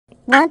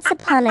Once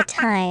upon a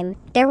time,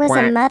 there was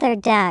a mother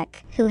duck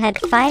who had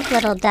 5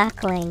 little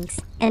ducklings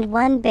and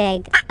one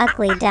big,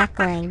 ugly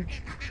duckling.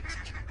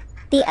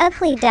 The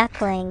ugly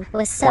duckling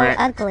was so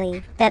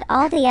ugly that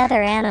all the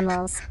other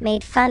animals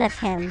made fun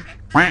of him.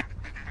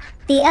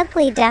 The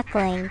ugly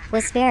duckling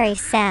was very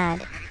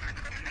sad.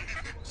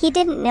 He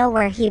didn't know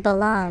where he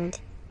belonged.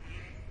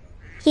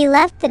 He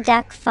left the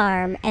duck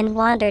farm and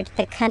wandered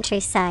the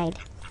countryside.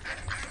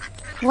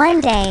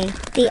 One day,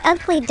 the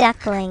ugly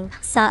duckling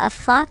saw a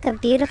flock of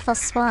beautiful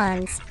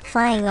swans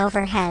flying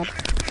overhead.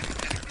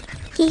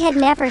 He had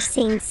never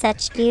seen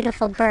such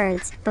beautiful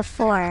birds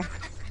before.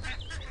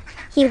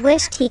 He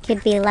wished he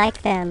could be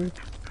like them.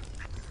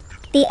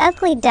 The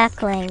ugly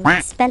duckling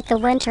spent the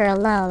winter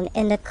alone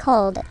in the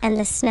cold and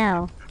the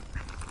snow.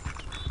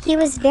 He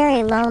was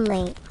very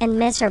lonely and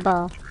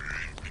miserable.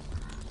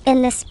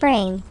 In the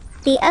spring,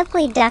 the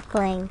ugly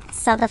duckling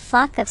saw the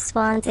flock of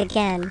swans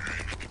again.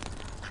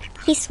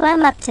 He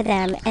swam up to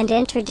them and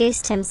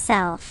introduced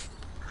himself.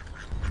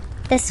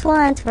 The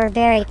swans were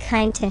very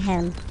kind to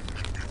him.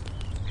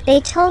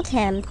 They told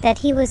him that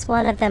he was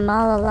one of them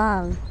all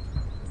along.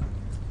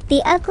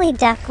 The ugly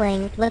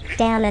duckling looked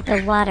down at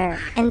the water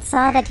and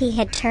saw that he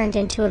had turned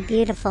into a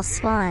beautiful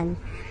swan.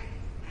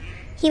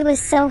 He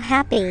was so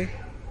happy.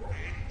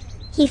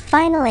 He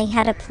finally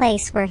had a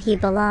place where he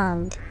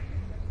belonged.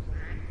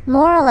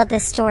 Moral of the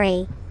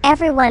story: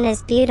 everyone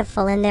is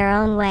beautiful in their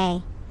own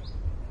way.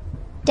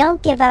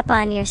 Don't give up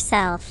on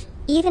yourself,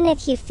 even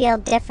if you feel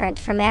different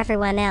from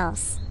everyone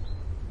else.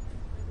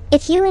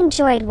 If you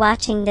enjoyed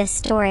watching this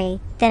story,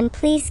 then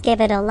please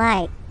give it a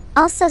like.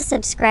 Also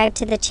subscribe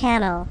to the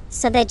channel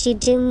so that you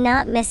do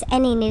not miss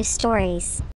any new stories.